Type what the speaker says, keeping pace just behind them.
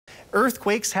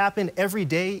Earthquakes happen every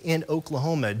day in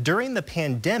Oklahoma. During the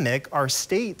pandemic, our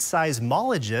state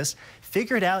seismologists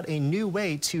figured out a new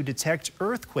way to detect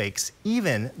earthquakes,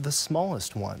 even the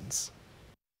smallest ones.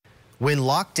 When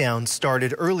lockdown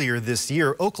started earlier this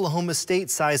year, Oklahoma State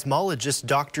seismologist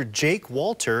Dr. Jake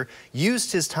Walter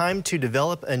used his time to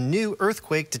develop a new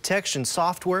earthquake detection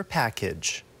software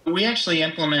package. We actually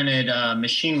implemented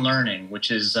machine learning,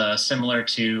 which is similar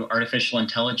to artificial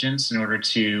intelligence, in order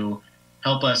to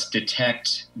help us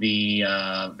detect the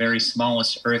very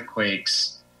smallest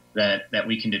earthquakes that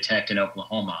we can detect in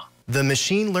Oklahoma. The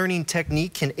machine learning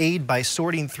technique can aid by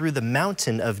sorting through the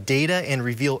mountain of data and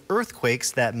reveal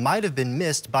earthquakes that might have been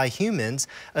missed by humans,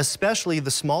 especially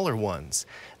the smaller ones.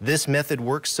 This method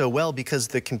works so well because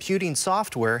the computing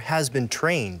software has been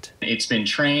trained. It's been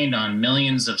trained on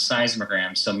millions of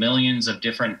seismograms, so millions of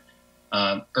different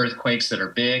earthquakes that are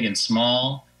big and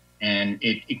small, and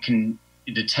it can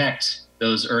detect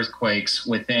those earthquakes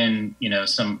within,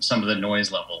 some of the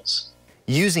noise levels.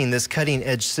 Using this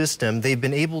cutting-edge system, they've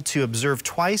been able to observe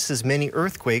twice as many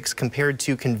earthquakes compared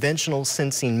to conventional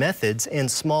sensing methods and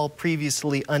small,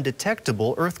 previously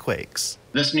undetectable earthquakes.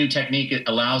 This new technique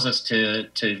allows us to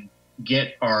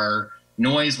get our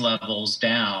noise levels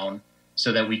down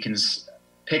so that we can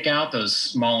pick out those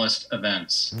smallest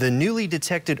events. The newly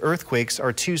detected earthquakes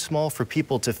are too small for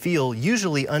people to feel,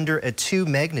 usually under a 2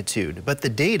 magnitude, but the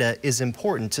data is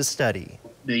important to study.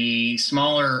 The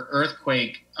smaller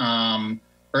earthquakes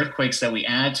that we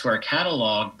add to our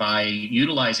catalog by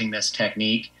utilizing this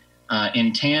technique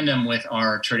in tandem with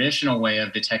our traditional way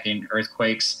of detecting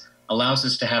earthquakes allows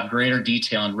us to have greater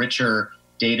detail and richer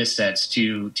data sets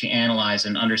to analyze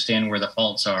and understand where the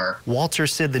faults are. Walter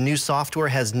said the new software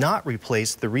has not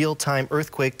replaced the real-time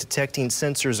earthquake detecting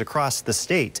sensors across the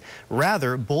state.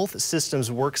 Rather, both systems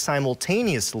work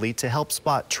simultaneously to help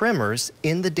spot tremors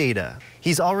in the data.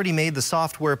 He's already made the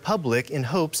software public in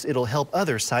hopes it'll help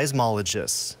other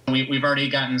seismologists. We've already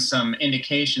gotten some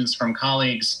indications from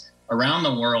colleagues around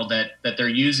the world that they're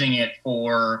using it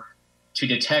to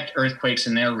detect earthquakes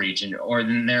in their region or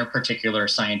in their particular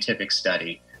scientific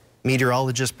study.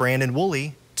 Meteorologist Brandon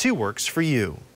Wholey, 2 Works for You.